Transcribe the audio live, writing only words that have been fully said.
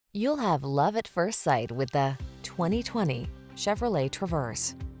You'll have love at first sight with the 2020 Chevrolet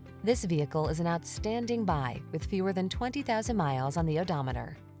Traverse. This vehicle is an outstanding buy with fewer than 20,000 miles on the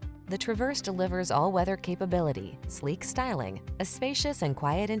odometer. The Traverse delivers all-weather capability, sleek styling, a spacious and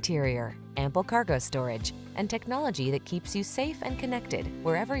quiet interior, ample cargo storage, and technology that keeps you safe and connected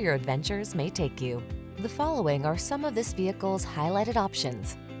wherever your adventures may take you. The following are some of this vehicle's highlighted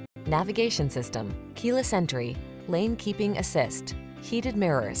options: navigation system, keyless entry, lane keeping assist, heated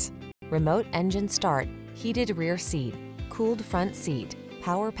mirrors, remote engine start, heated rear seat, cooled front seat,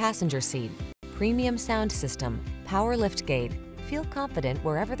 power passenger seat, premium sound system, power liftgate. Feel confident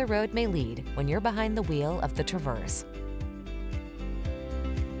wherever the road may lead when you're behind the wheel of the Traverse.